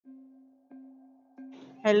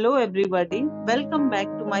Hello everybody, welcome back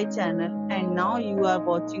to my channel and now you are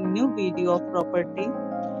watching new video of property.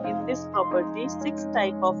 In this property, 6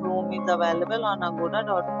 type of room is available on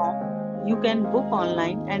agoda.com. You can book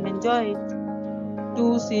online and enjoy it.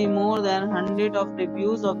 To see more than 100 of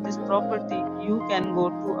reviews of this property, you can go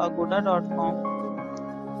to agoda.com.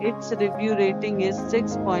 Its review rating is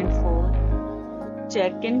 6.4.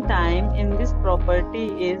 Check-in time in this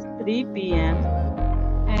property is 3 p.m.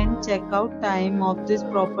 and checkout time of this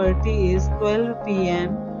property is 12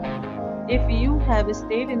 p.m. If you have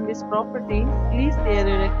stayed in this property, please share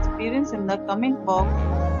your experience in the comment box.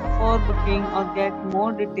 For booking or get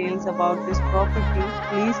more details about this property,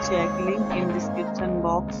 please check link in description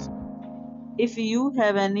box. If you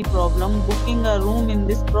have any problem booking a room in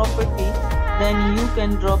this property, then you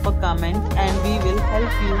can drop a comment and we will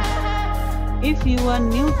help you. If you are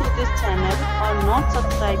new to this channel or not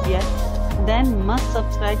subscribed yet, then must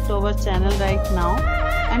subscribe to our channel right now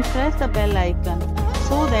and press the bell icon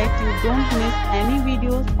so that you don't miss any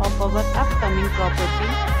videos of our upcoming property.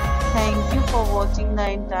 Thank you for watching the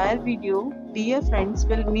entire video. Dear friends,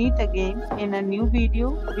 we'll meet again in a new video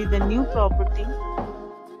with a new property.